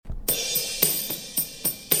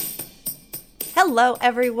Hello,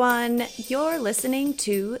 everyone. You're listening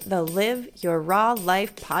to the Live Your Raw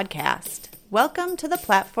Life podcast. Welcome to the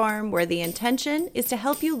platform where the intention is to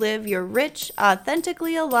help you live your rich,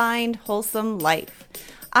 authentically aligned, wholesome life.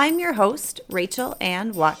 I'm your host, Rachel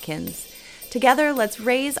Ann Watkins. Together, let's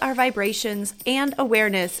raise our vibrations and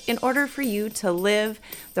awareness in order for you to live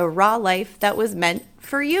the raw life that was meant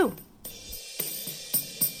for you.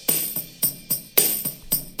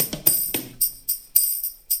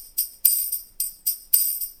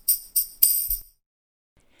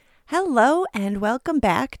 Hello and welcome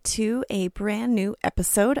back to a brand new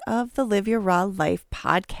episode of the Live Your Raw Life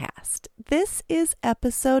podcast. This is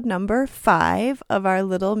episode number 5 of our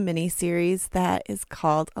little mini series that is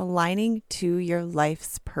called Aligning to Your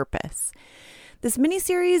Life's Purpose. This mini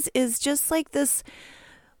series is just like this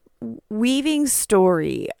weaving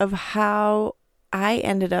story of how I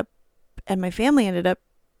ended up and my family ended up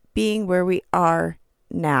being where we are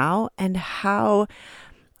now, and how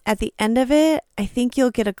at the end of it, I think you'll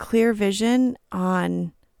get a clear vision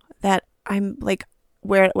on that I'm like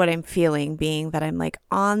what I'm feeling, being that I'm like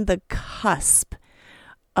on the cusp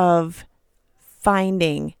of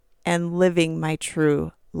finding and living my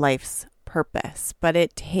true life's purpose. But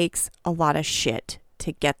it takes a lot of shit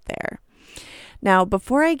to get there. Now,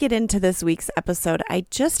 before I get into this week's episode, I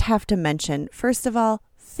just have to mention, first of all,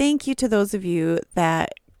 thank you to those of you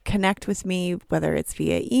that connect with me, whether it's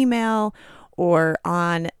via email or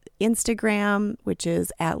on Instagram, which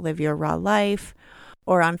is at Live Your Raw Life,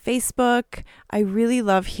 or on Facebook. I really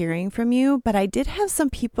love hearing from you, but I did have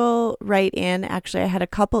some people write in. Actually, I had a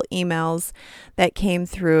couple emails that came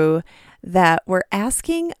through that were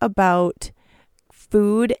asking about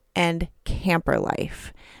food and camper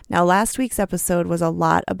life. Now, last week's episode was a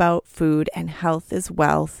lot about food and health is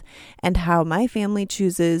wealth, and how my family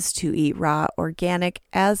chooses to eat raw organic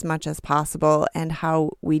as much as possible, and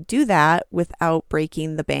how we do that without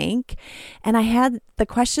breaking the bank. And I had the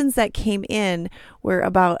questions that came in were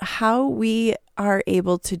about how we are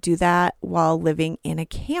able to do that while living in a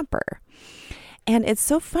camper. And it's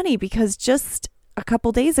so funny because just a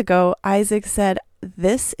couple days ago, Isaac said,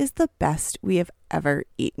 "This is the best we have ever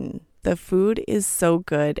eaten. The food is so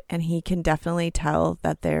good," and he can definitely tell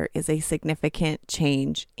that there is a significant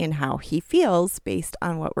change in how he feels based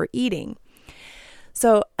on what we're eating.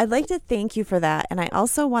 So I'd like to thank you for that. And I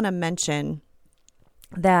also want to mention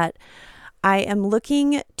that I am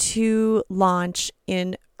looking to launch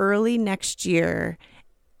in early next year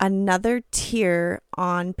another tier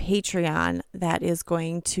on Patreon that is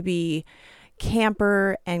going to be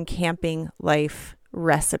camper and camping life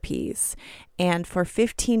recipes. And for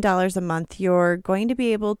 $15 a month, you're going to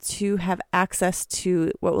be able to have access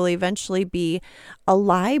to what will eventually be a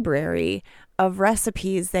library of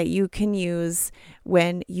recipes that you can use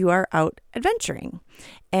when you are out adventuring.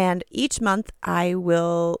 And each month I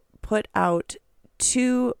will put out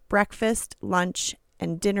 2 breakfast, lunch,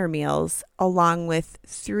 and dinner meals, along with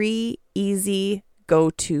 3 easy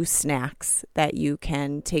go-to snacks that you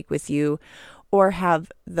can take with you or have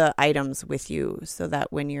the items with you, so that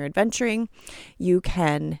when you're adventuring, you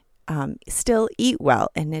can still eat well,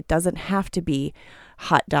 and it doesn't have to be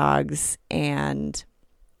hot dogs and,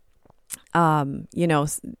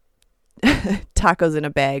 tacos in a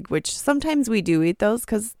bag, which sometimes we do eat those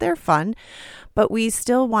because they're fun, but we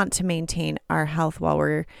still want to maintain our health while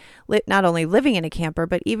we're not only living in a camper,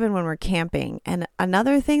 but even when we're camping. And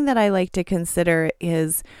another thing that I like to consider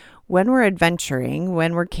is when we're adventuring,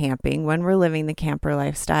 when we're camping, when we're living the camper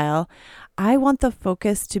lifestyle, I want the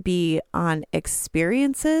focus to be on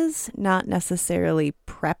experiences, not necessarily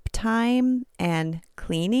prep time and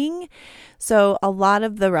cleaning. So a lot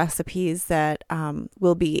of the recipes that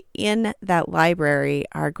will be in that library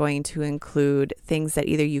are going to include things that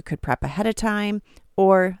either you could prep ahead of time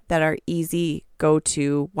or that are easy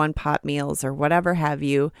go-to one-pot meals or whatever have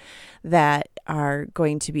you, that are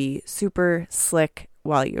going to be super slick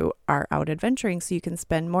while you are out adventuring, so you can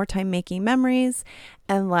spend more time making memories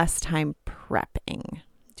and less time prepping,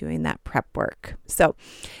 doing that prep work. So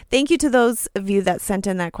thank you to those of you that sent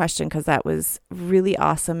in that question, because that was really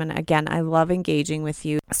awesome. And again, I love engaging with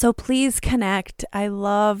you. So please connect. I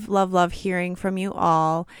love, love, love hearing from you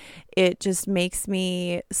all. It just makes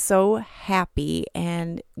me so happy.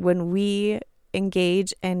 And when we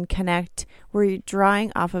engage and connect, we're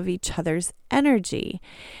drawing off of each other's energy.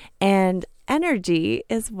 And energy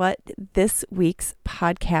is what this week's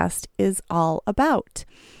podcast is all about.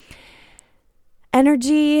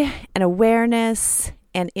 Energy and awareness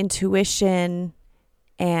and intuition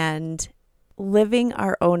and living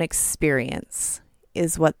our own experience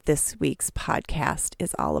is what this week's podcast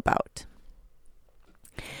is all about.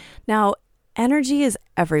 Now, energy is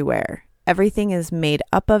everywhere. everything is made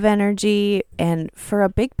up of energy. And for a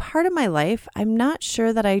big part of my life, I'm not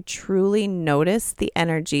sure that I truly noticed the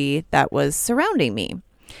energy that was surrounding me.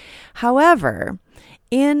 However,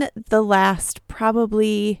 in the last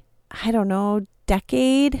probably,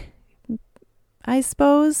 decade, I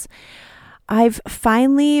suppose, I've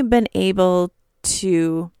finally been able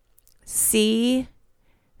to see,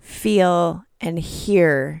 feel, and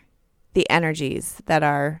hear the energies that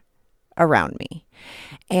are around me.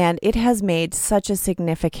 And it has made such a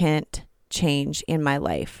significant change in my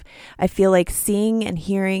life. I feel like seeing and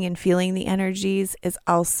hearing and feeling the energies is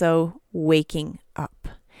also waking up.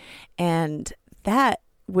 And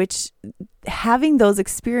having those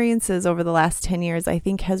experiences over the last 10 years, I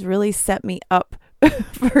think has really set me up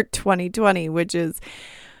for 2020, which is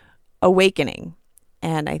awakening.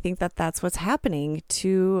 And I think that that's what's happening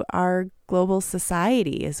to our global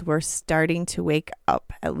society is we're starting to wake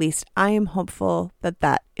up. At least I am hopeful that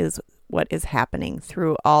that is what is happening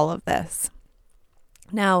through all of this.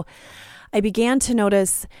 Now, I began to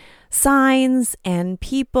notice signs and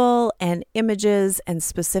people and images and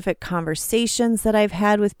specific conversations that I've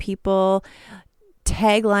had with people,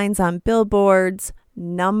 taglines on billboards,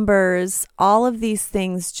 numbers, all of these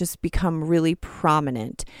things just become really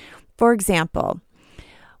prominent. For example,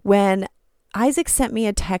 when Isaac sent me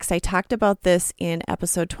a text, I talked about this in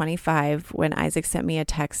episode 25, when Isaac sent me a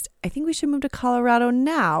text, I think we should move to Colorado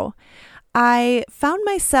now. I found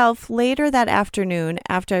myself later that afternoon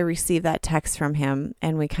after I received that text from him,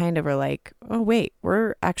 and we kind of were like, oh, wait,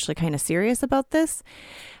 we're actually kind of serious about this.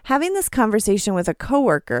 Having this conversation with a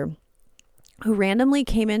coworker who randomly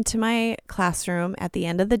came into my classroom at the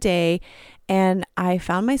end of the day, and I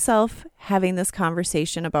found myself having this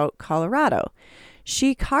conversation about Colorado.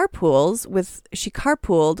 She carpooled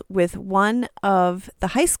with one of the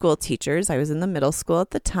high school teachers. I was in the middle school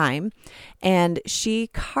at the time, and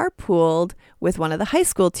she carpooled with one of the high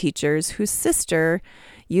school teachers whose sister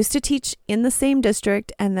used to teach in the same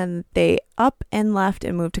district, and then they up and left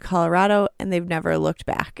and moved to Colorado, and they've never looked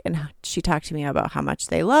back. And she talked to me about how much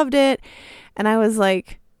they loved it, and I was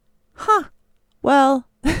like, well,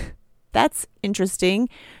 that's interesting,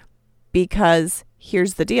 because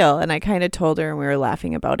here's the deal. And I kind of told her, and we were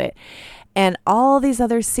laughing about it. And all these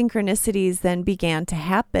other synchronicities then began to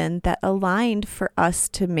happen that aligned for us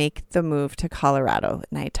to make the move to Colorado.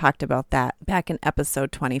 And I talked about that back in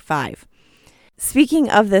episode 25. Speaking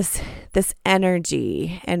of this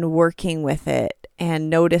energy and working with it and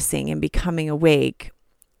noticing and becoming awake,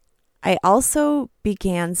 I also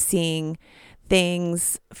began seeing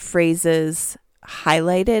things, phrases,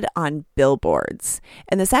 highlighted on billboards.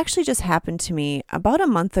 And this actually just happened to me about a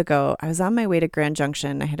month ago. I was on my way to Grand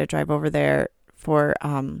Junction. I had to drive over there for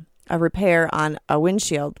a repair on a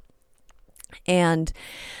windshield. And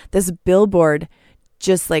this billboard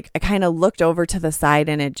just I kind of looked over to the side,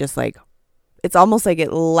 and it just it's almost like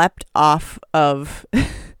it leapt off of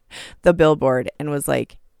the billboard and was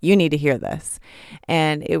like, you need to hear this.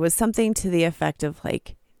 And it was something to the effect of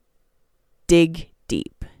dig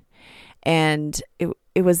deep. And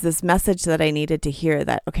it was this message that I needed to hear,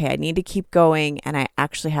 that, okay, I need to keep going, and I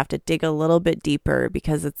actually have to dig a little bit deeper,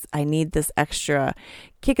 because I need this extra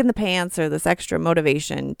kick in the pants or this extra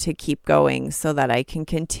motivation to keep going so that I can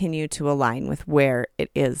continue to align with where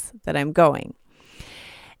it is that I'm going.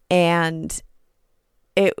 And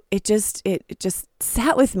it just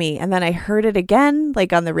sat with me. And then I heard it again,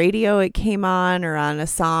 on the radio, it came on, or on a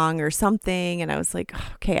song or something. And I was like,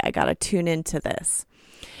 okay, I got to tune into this.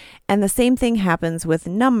 And the same thing happens with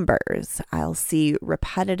numbers. I'll see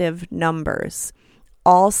repetitive numbers.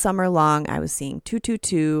 All summer long, I was seeing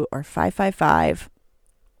 222 or 555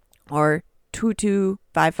 or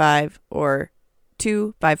 2255 or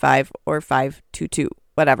 255 or 522,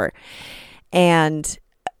 whatever. And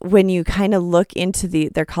when you kind of look into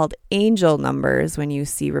they're called angel numbers when you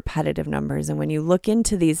see repetitive numbers. And when you look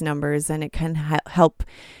into these numbers, then it can help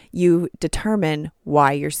you determine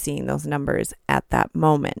why you're seeing those numbers at that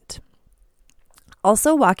moment.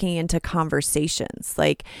 Also, walking into conversations,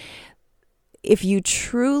 if you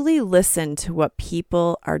truly listen to what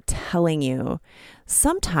people are telling you,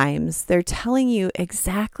 sometimes they're telling you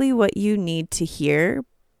exactly what you need to hear,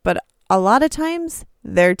 but a lot of times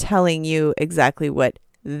they're telling you exactly what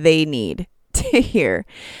they need to hear.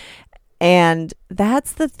 And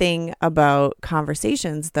that's the thing about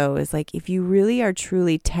conversations, though, is if you really are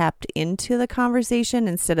truly tapped into the conversation,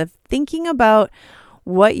 instead of thinking about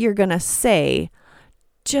what you're going to say,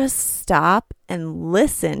 just stop and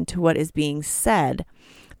listen to what is being said.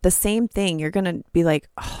 The same thing, you're going to be like,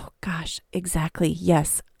 oh gosh, exactly.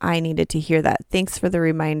 Yes, I needed to hear that. Thanks for the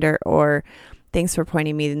reminder, or thanks for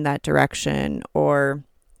pointing me in that direction, or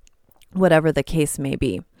whatever the case may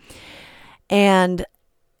be. And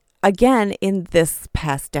again, in this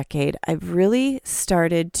past decade, I've really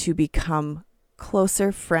started to become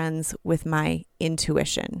closer friends with my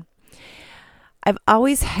intuition. I've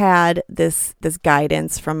always had this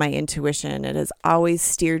guidance from my intuition. It has always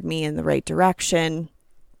steered me in the right direction.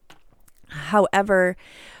 However,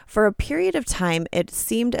 for a period of time, it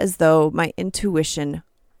seemed as though my intuition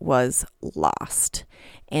was lost.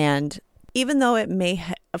 And even though it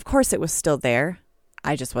of course it was still there,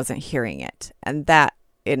 I just wasn't hearing it. And that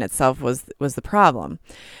in itself was the problem.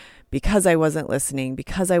 Because I wasn't listening,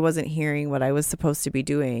 because I wasn't hearing what I was supposed to be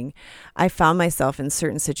doing, I found myself in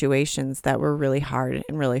certain situations that were really hard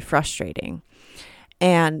and really frustrating.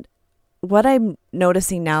 And what I'm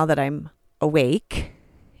noticing now that I'm awake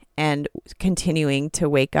and continuing to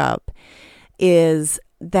wake up is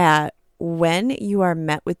that when you are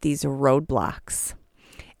met with these roadblocks,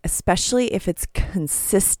 especially if it's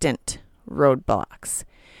consistent roadblocks,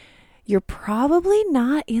 you're probably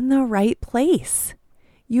not in the right place.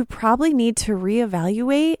 You probably need to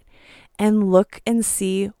reevaluate and look and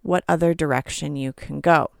see what other direction you can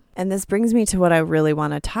go. And this brings me to what I really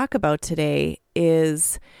want to talk about today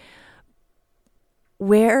is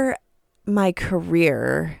where my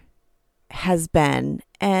career has been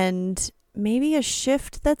and maybe a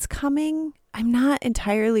shift that's coming. I'm not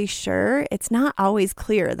entirely sure. It's not always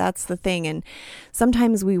clear. That's the thing. And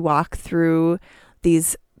sometimes we walk through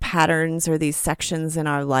these patterns or these sections in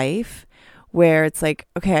our life where it's like,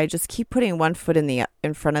 okay, I just keep putting one foot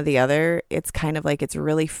in front of the other. It's kind of like it's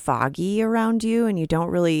really foggy around you and you don't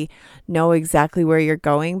really know exactly where you're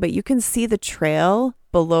going, but you can see the trail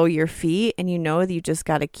below your feet and you know that you just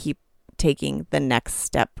got to keep taking the next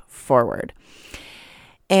step forward.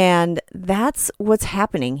 And that's what's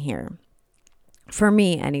happening here for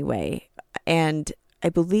me anyway. And I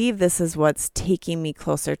believe this is what's taking me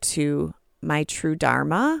closer to my true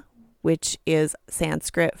dharma, which is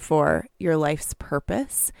Sanskrit for your life's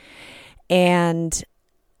purpose. And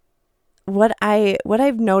what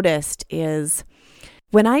I've noticed is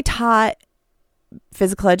when I taught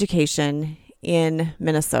physical education in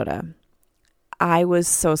Minnesota, I was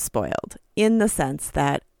so spoiled in the sense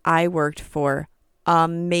that I worked for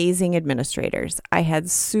amazing administrators. I had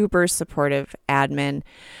super supportive admin.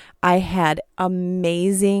 I had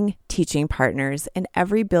amazing teaching partners in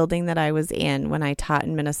every building that I was in. When I taught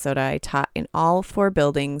in Minnesota, I taught in all 4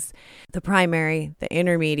 buildings, the primary, the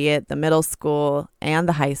intermediate, the middle school, and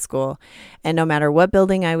the high school. And no matter what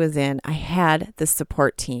building I was in, I had the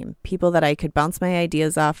support team, people that I could bounce my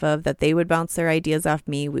ideas off of, that they would bounce their ideas off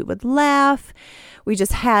me. We would laugh. We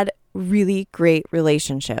just had really great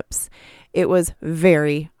relationships. It was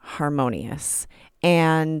very harmonious.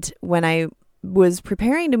 And when I was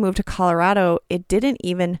preparing to move to Colorado, it didn't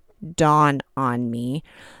even dawn on me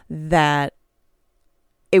that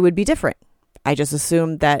it would be different. I just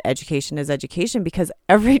assumed that education is education because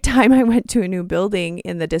every time I went to a new building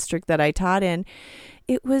in the district that I taught in,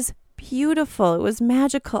 it was beautiful. It was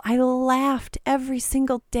magical. I laughed every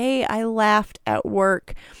single day. I laughed at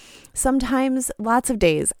work. Sometimes, lots of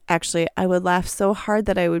days, actually, I would laugh so hard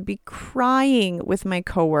that I would be crying with my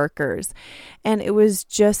coworkers. And it was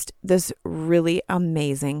just this really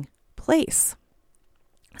amazing place.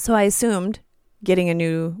 So I assumed going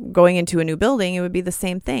into a new building, it would be the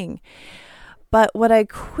same thing. But what I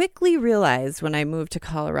quickly realized when I moved to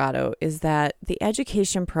Colorado is that the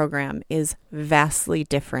education program is vastly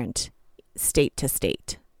different state to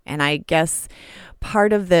state. And I guess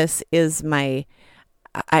part of this is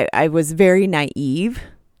I was very naive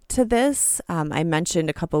to this. I mentioned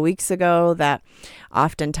a couple weeks ago that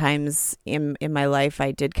oftentimes in my life,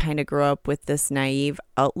 I did kind of grow up with this naive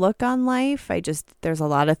outlook on life. There's a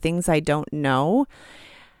lot of things I don't know.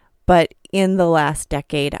 But in the last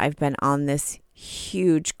decade, I've been on this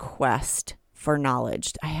huge quest for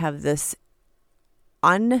knowledge. I have this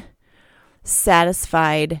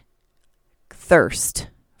unsatisfied thirst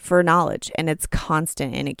for knowledge, and it's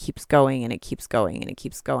constant, and it keeps going, and it keeps going, and it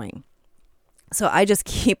keeps going. So I just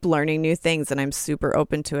keep learning new things, and I'm super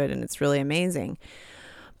open to it, and it's really amazing.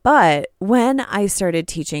 But when I started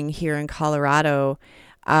teaching here in Colorado,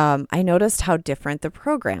 I noticed how different the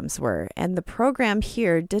programs were, and the program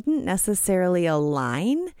here didn't necessarily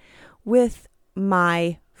align with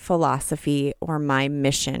my philosophy or my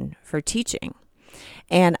mission for teaching.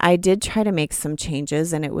 And I did try to make some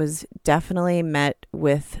changes, and it was definitely met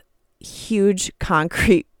with huge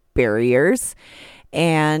concrete barriers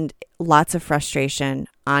and lots of frustration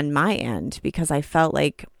on my end because I felt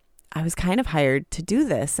like I was kind of hired to do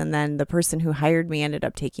this. And then the person who hired me ended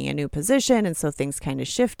up taking a new position. And so things kind of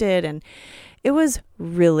shifted, and it was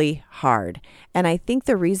really hard. And I think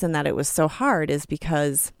the reason that it was so hard is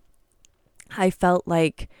because I felt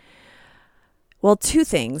like, well, two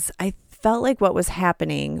things. I felt like what was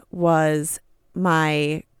happening was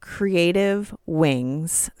my creative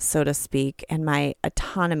wings, so to speak, and my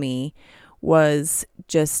autonomy was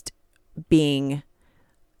just being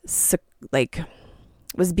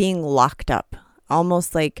was being locked up.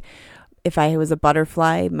 Almost like if I was a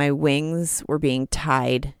butterfly, my wings were being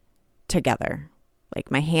tied together. Like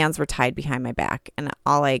my hands were tied behind my back, and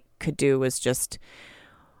all I could do was just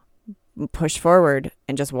push forward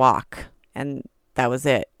and just walk. And that was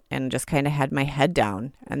it. And just kind of had my head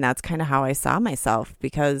down. And that's kind of how I saw myself,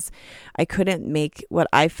 because I couldn't make what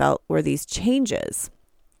I felt were these changes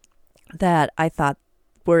that I thought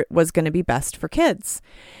was going to be best for kids.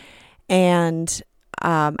 And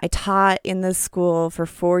I taught in this school for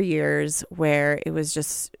 4 years where it was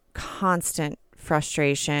just constant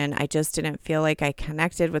frustration. I just didn't feel like I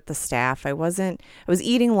connected with the staff. I was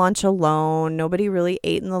eating lunch alone. Nobody really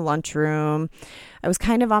ate in the lunchroom. I was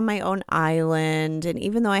kind of on my own island. And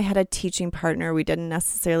even though I had a teaching partner, we didn't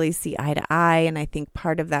necessarily see eye to eye. And I think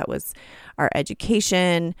part of that was our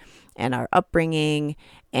education and our upbringing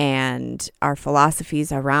and our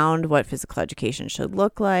philosophies around what physical education should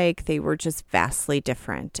look like. They were just vastly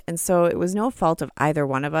different. And so it was no fault of either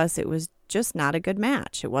one of us. It was just not a good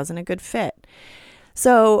match. It wasn't a good fit.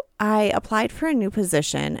 So I applied for a new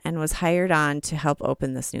position and was hired on to help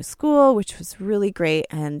open this new school, which was really great.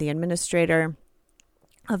 And the administrator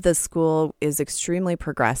of the school is extremely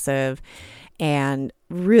progressive and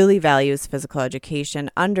really values physical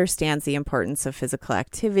education, understands the importance of physical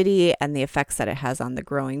activity and the effects that it has on the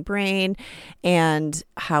growing brain, and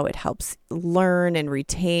how it helps learn and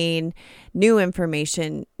retain new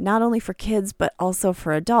information, not only for kids, but also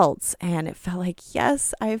for adults. And it felt like,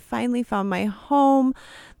 yes, I finally found my home.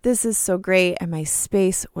 This is so great. And my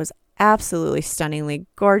space was absolutely stunningly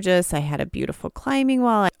gorgeous. I had a beautiful climbing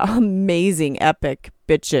wall, amazing, epic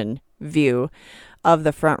bitchin' view of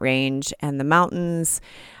the Front Range and the mountains.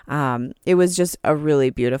 It was just a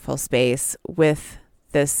really beautiful space, with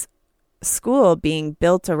this school being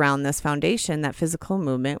built around this foundation that physical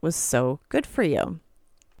movement was so good for you.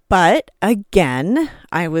 But again,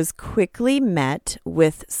 I was quickly met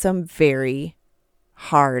with some very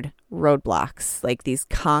hard roadblocks, like these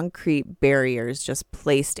concrete barriers just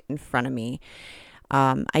placed in front of me.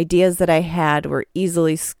 Ideas that I had were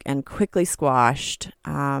easily and quickly squashed.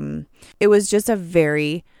 It was just a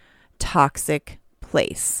very toxic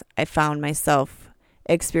place. I found myself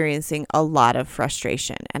experiencing a lot of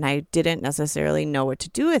frustration, and I didn't necessarily know what to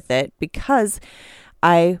do with it, because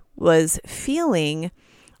I was feeling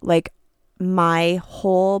like my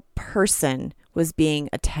whole person was being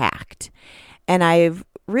attacked. And I've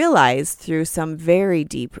realized through some very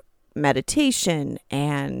deep meditation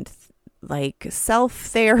and like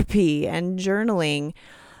self-therapy and journaling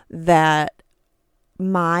that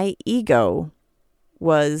my ego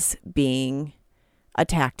was being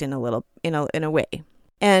attacked in a way.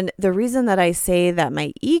 And the reason that I say that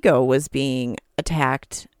my ego was being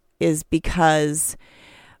attacked is because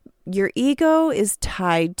your ego is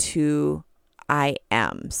tied to I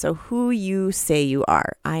am. So who you say you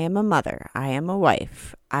are. I am a mother. I am a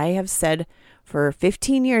wife. I have said for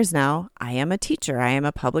 15 years now, I am a teacher. I am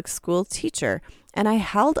a public school teacher. And I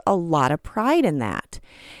held a lot of pride in that.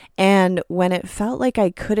 And when it felt like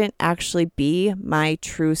I couldn't actually be my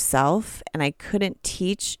true self and I couldn't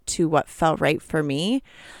teach to what felt right for me,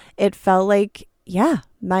 it felt like, yeah,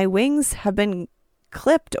 my wings have been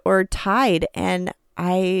clipped or tied and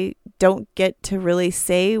I don't get to really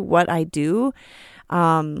say what I do.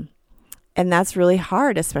 And that's really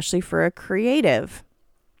hard, especially for a creative.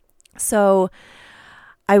 So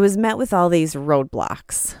I was met with all these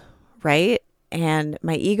roadblocks, right? And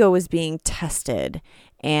my ego was being tested,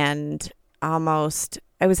 and almost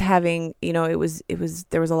I was having, there was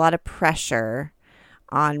a lot of pressure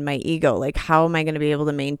on my ego. Like, how am I going to be able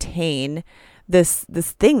to maintain this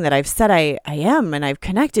thing that I've said I am and I've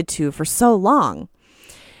connected to for so long?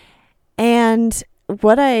 And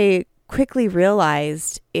what I quickly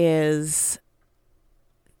realized is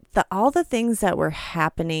that all the things that were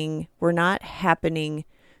happening were not happening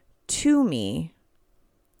to me.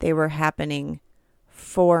 They were happening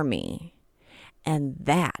for me. And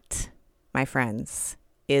that, my friends,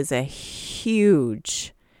 is a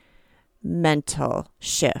huge mental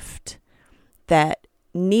shift that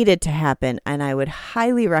needed to happen. And I would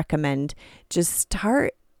highly recommend just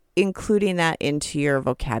start including that into your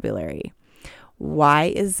vocabulary. Why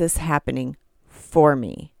is this happening for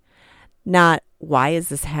me? Not why is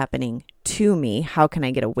this happening to me? How can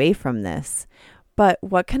I get away from this? But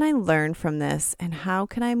what can I learn from this and how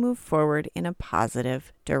can I move forward in a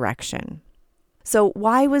positive direction? So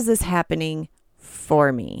why was this happening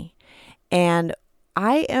for me? And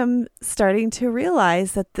I am starting to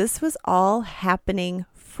realize that this was all happening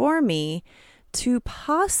for me to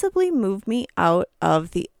possibly move me out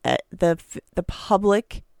of the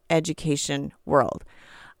public education world.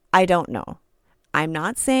 I don't know. I'm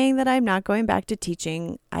not saying that I'm not going back to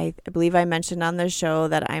teaching. I believe I mentioned on the show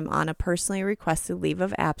that I'm on a personally requested leave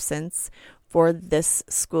of absence for this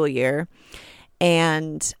school year.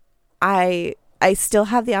 And I still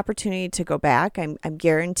have the opportunity to go back. I'm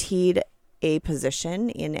guaranteed a position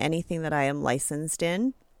in anything that I am licensed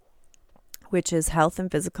in, which is health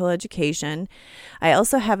and physical education. I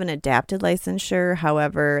also have an adapted licensure,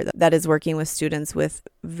 however, that is working with students with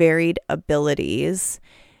varied abilities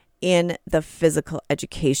in the physical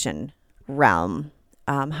education realm.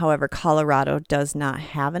 However, Colorado does not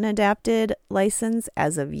have an adapted license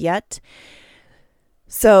as of yet.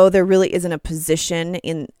 So there really isn't a position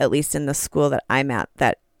at least in the school that I'm at,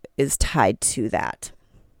 that is tied to that.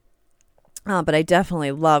 But I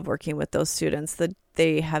definitely love working with those students.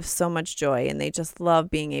 They have so much joy and they just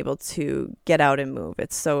love being able to get out and move.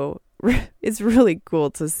 It's really cool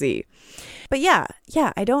to see. But yeah,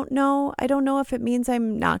 I don't know if it means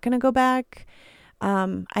I'm not going to go back.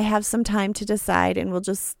 I have some time to decide and we'll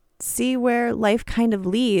just see where life kind of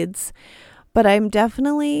leads. But I'm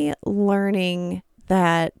definitely learning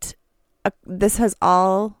that this has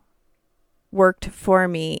all worked for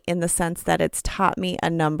me in the sense that it's taught me a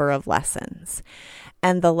number of lessons.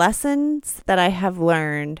 And the lessons that I have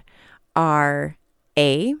learned are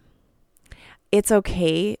A, it's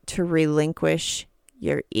okay to relinquish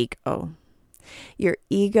your ego. Your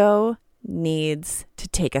ego needs to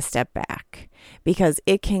take a step back because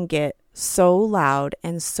it can get so loud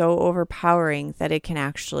and so overpowering that it can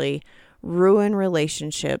actually ruin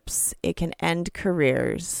relationships. It can end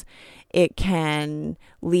careers. It can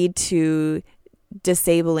lead to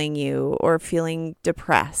disabling you or feeling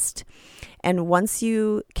depressed. And once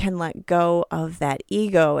you can let go of that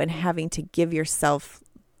ego and having to give yourself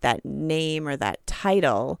that name or that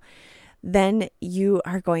title, then you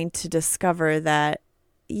are going to discover that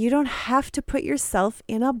you don't have to put yourself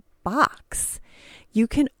in a box. You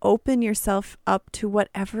can open yourself up to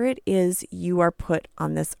whatever it is you are put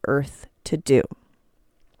on this earth to do.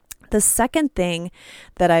 The second thing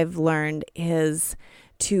that I've learned is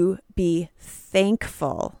to be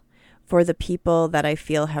thankful for the people that I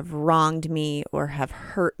feel have wronged me or have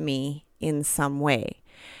hurt me in some way.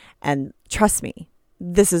 And trust me,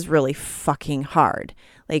 this is really fucking hard.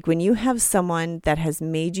 Like when you have someone that has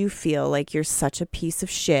made you feel like you're such a piece of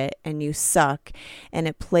shit and you suck, and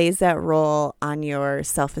it plays that role on your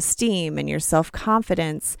self-esteem and your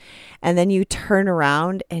self-confidence, and then you turn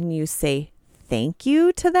around and you say thank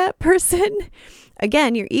you to that person,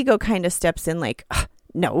 again, your ego kind of steps in like,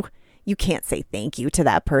 no, you can't say thank you to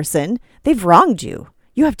that person. They've wronged you.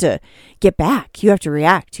 You have to get back. You have to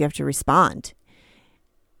react. You have to respond.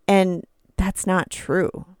 And that's not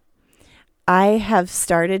true. I have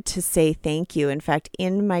started to say thank you. In fact,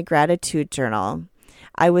 in my gratitude journal,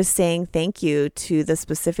 I was saying thank you to the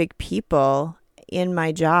specific people in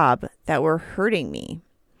my job that were hurting me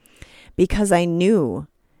because I knew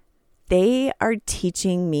they are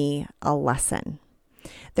teaching me a lesson.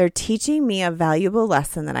 They're teaching me a valuable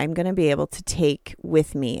lesson that I'm going to be able to take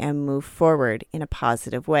with me and move forward in a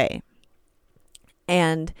positive way.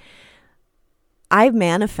 And I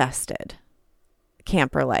manifested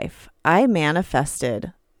camper life. I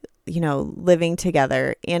manifested, living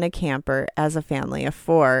together in a camper as a family of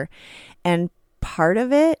 4. And part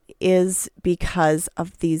of it is because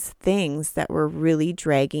of these things that were really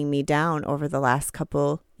dragging me down over the last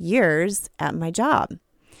couple years at my job.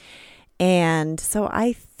 And so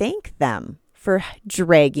I thank them for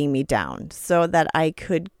dragging me down so that I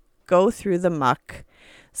could go through the muck,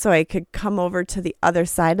 so I could come over to the other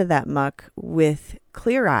side of that muck with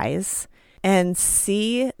clear eyes and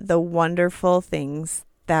see the wonderful things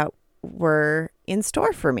that were in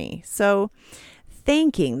store for me. So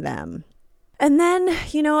thanking them. And then,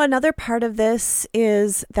 another part of this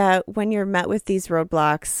is that when you're met with these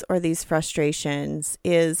roadblocks or these frustrations,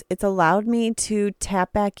 it's allowed me to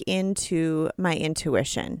tap back into my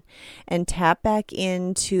intuition and tap back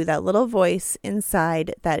into that little voice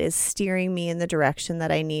inside that is steering me in the direction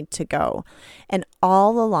that I need to go. And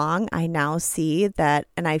all along, I now see that,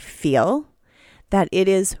 and I feel that it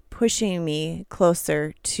is pushing me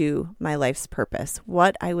closer to my life's purpose,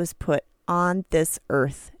 what I was put on this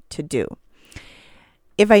earth to do.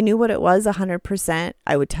 If I knew what it was 100%,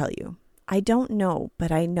 I would tell you. I don't know,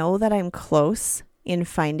 but I know that I'm close in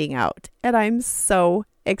finding out. And I'm so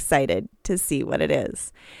excited to see what it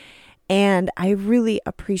is. And I really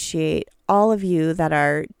appreciate all of you that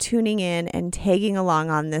are tuning in and tagging along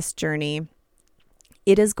on this journey.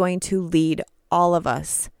 It is going to lead all of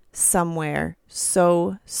us somewhere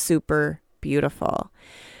so super beautiful.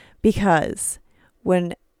 Because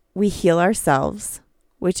when we heal ourselves,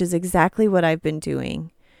 which is exactly what I've been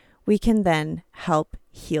doing, we can then help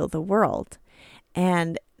heal the world.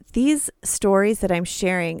 And these stories that I'm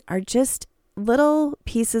sharing are just little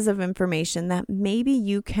pieces of information that maybe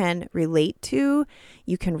you can relate to,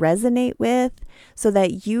 you can resonate with, so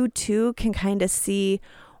that you too can kind of see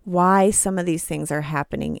why some of these things are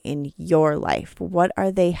happening in your life. What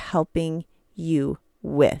are they helping you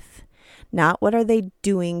with? Not what are they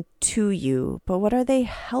doing to you, but what are they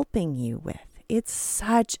helping you with? It's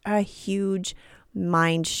such a huge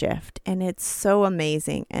mind shift, and it's so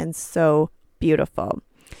amazing and so beautiful.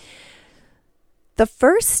 The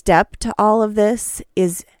first step to all of this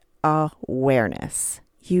is awareness.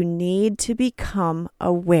 You need to become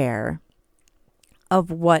aware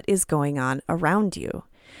of what is going on around you.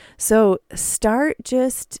 So start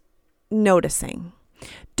just noticing.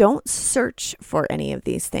 Don't search for any of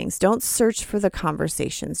these things. Don't search for the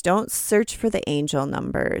conversations. Don't search for the angel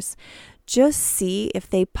numbers. Just see if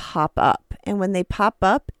they pop up. And when they pop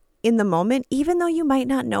up in the moment, even though you might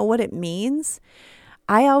not know what it means,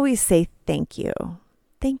 I always say thank you.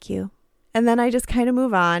 Thank you. And then I just kind of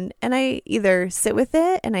move on, and I either sit with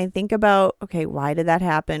it and I think about, okay, why did that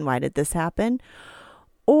happen? Why did this happen?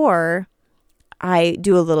 Or I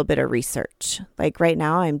do a little bit of research. Like right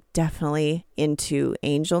now, I'm definitely into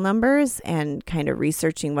angel numbers and kind of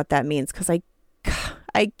researching what that means, because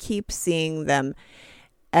I keep seeing them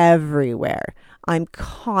everywhere. I'm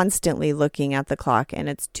constantly looking at the clock and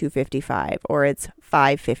it's 2:55 or it's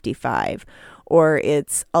 5:55 or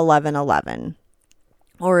it's 11:11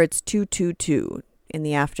 or it's 2:22 in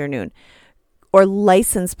the afternoon. Or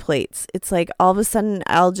license plates. It's like all of a sudden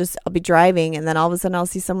I'll be driving, and then all of a sudden I'll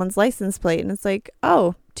see someone's license plate and it's like,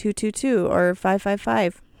 oh, 222 or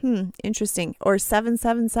 555. Interesting. Or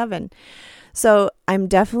 777. So I'm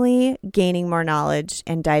definitely gaining more knowledge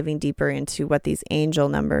and diving deeper into what these angel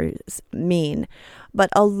numbers mean. But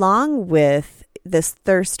along with this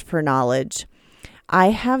thirst for knowledge, I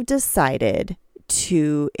have decided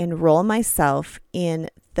to enroll myself in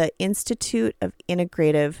the Institute of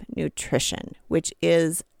Integrative Nutrition, which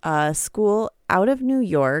is a school out of New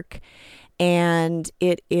York. And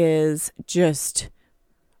it is just,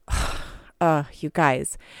 you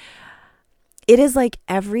guys, it is like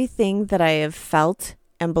everything that I have felt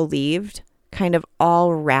and believed kind of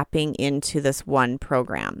all wrapping into this one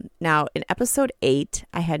program. Now, in episode 8,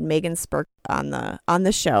 I had Megan Spurk on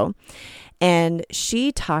the show, and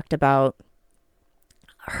she talked about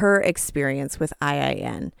her experience with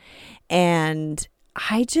IIN. And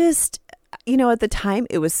I just, at the time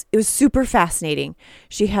it was super fascinating.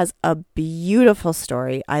 She has a beautiful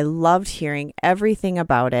story. I loved hearing everything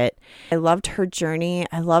about it. I loved her journey.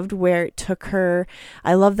 I loved where it took her.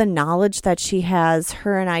 I love the knowledge that she has.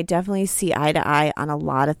 Her and I definitely see eye to eye on a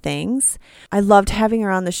lot of things. I loved having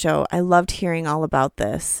her on the show. I loved hearing all about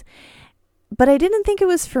this. But I didn't think it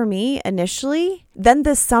was for me initially. Then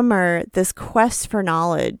this summer, this quest for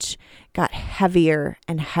knowledge got heavier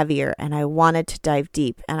and heavier, and I wanted to dive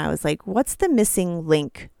deep. And I was like, what's the missing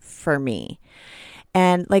link for me?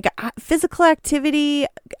 And like physical activity,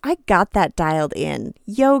 I got that dialed in.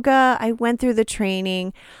 Yoga, I went through the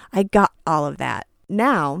training. I got all of that.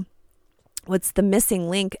 Now, what's the missing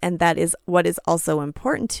link, and that is what is also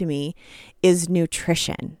important to me, is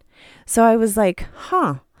nutrition. So I was like,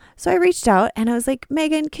 So I reached out and I was like,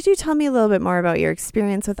 Megan, could you tell me a little bit more about your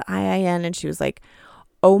experience with IIN? And she was like,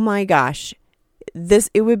 oh my gosh,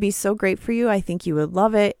 it would be so great for you. I think you would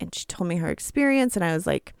love it. And she told me her experience, and I was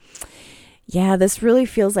like, yeah, this really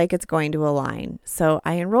feels like it's going to align. So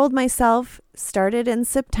I enrolled myself, started in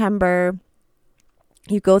September.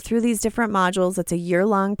 You go through these different modules. It's a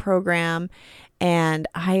year-long program. And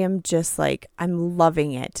I am just like, I'm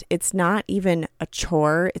loving it. It's not even a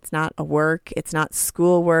chore. It's not a work. It's not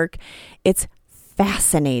school work. It's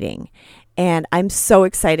fascinating. And I'm so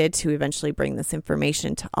excited to eventually bring this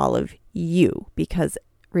information to all of you, because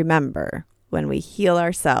remember, when we heal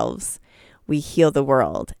ourselves, we heal the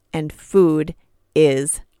world, and food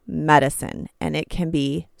is medicine, and it can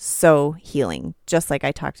be so healing, just like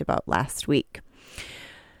I talked about last week.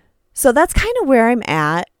 So that's kind of where I'm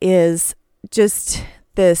at, is just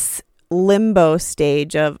this limbo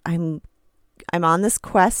stage of I'm on this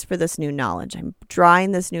quest for this new knowledge. I'm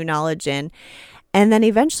drawing this new knowledge in, And then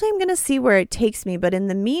eventually I'm going to see where it takes me. But in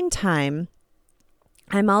the meantime,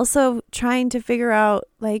 I'm also trying to figure out,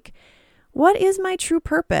 like, what is my true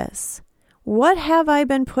purpose? What have I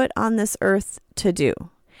been put on this earth to do?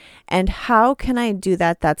 And how can I do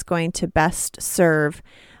that that's going to best serve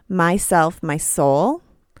myself, my soul,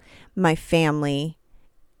 my family,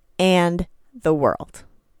 and the world?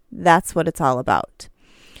 That's what it's all about.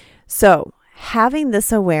 So, having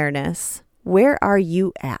this awareness, where are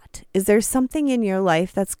you at? Is there something in your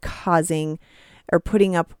life that's causing or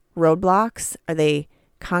putting up roadblocks? Are they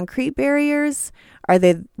concrete barriers? Are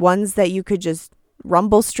they ones that you could just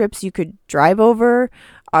rumble strips you could drive over?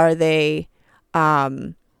 Are they,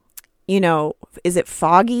 is it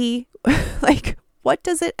foggy? Like, what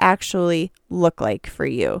does it actually look like for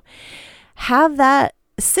you?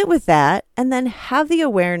 Sit with that, and then have the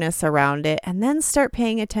awareness around it, and then start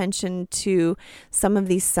paying attention to some of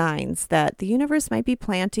these signs that the universe might be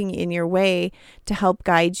planting in your way to help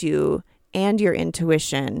guide you and your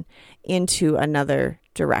intuition into another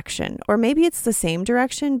direction. Or maybe it's the same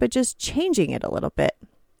direction, but just changing it a little bit.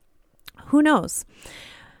 Who knows?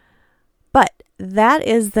 But that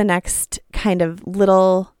is the next kind of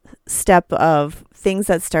little step of things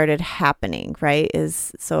that started happening, right?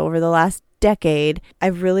 So over the last decade,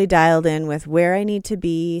 I've really dialed in with where I need to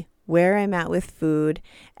be, where I'm at with food,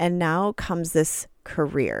 and now comes this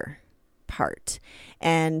career part.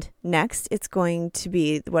 And next, it's going to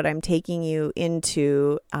be what I'm taking you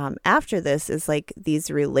into after this is like these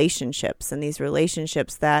relationships, and these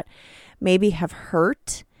relationships that maybe have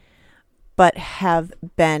hurt, but have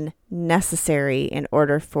been necessary in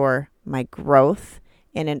order for my growth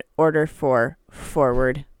and in order for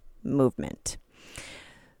forward movement.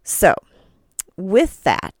 So, with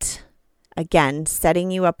that, again, setting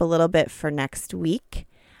you up a little bit for next week,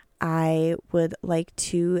 I would like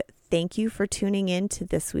to thank you for tuning in to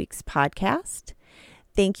this week's podcast.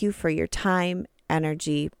 Thank you for your time,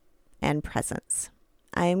 energy, and presence.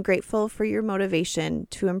 I am grateful for your motivation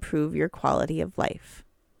to improve your quality of life.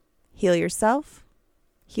 Heal yourself,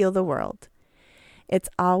 heal the world. It's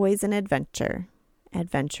always an adventure.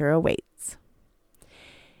 Adventure awaits.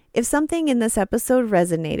 If something in this episode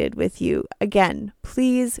resonated with you, again,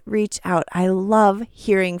 please reach out. I love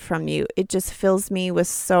hearing from you. It just fills me with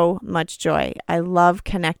so much joy. I love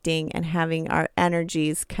connecting and having our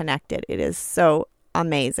energies connected. It is so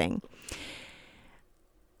amazing.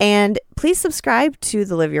 And please subscribe to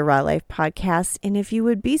the Live Your Raw Life podcast. And if you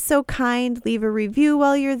would be so kind, leave a review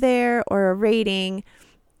while you're there or a rating,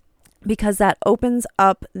 because that opens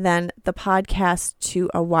up then the podcast to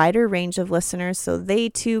a wider range of listeners so they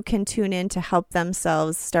too can tune in to help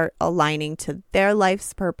themselves start aligning to their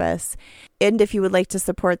life's purpose. And if you would like to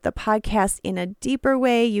support the podcast in a deeper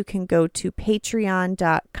way, you can go to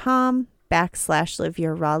patreon.com/Live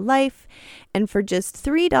Your Raw Life. And for just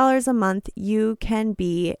 $3 a month, you can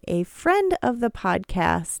be a friend of the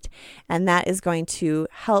podcast. And that is going to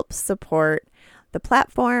help support the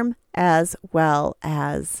platform as well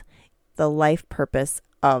as the life purpose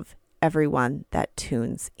of everyone that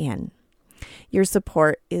tunes in. Your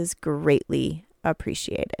support is greatly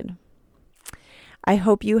appreciated. I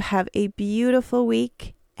hope you have a beautiful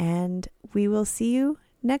week, and we will see you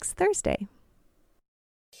next Thursday.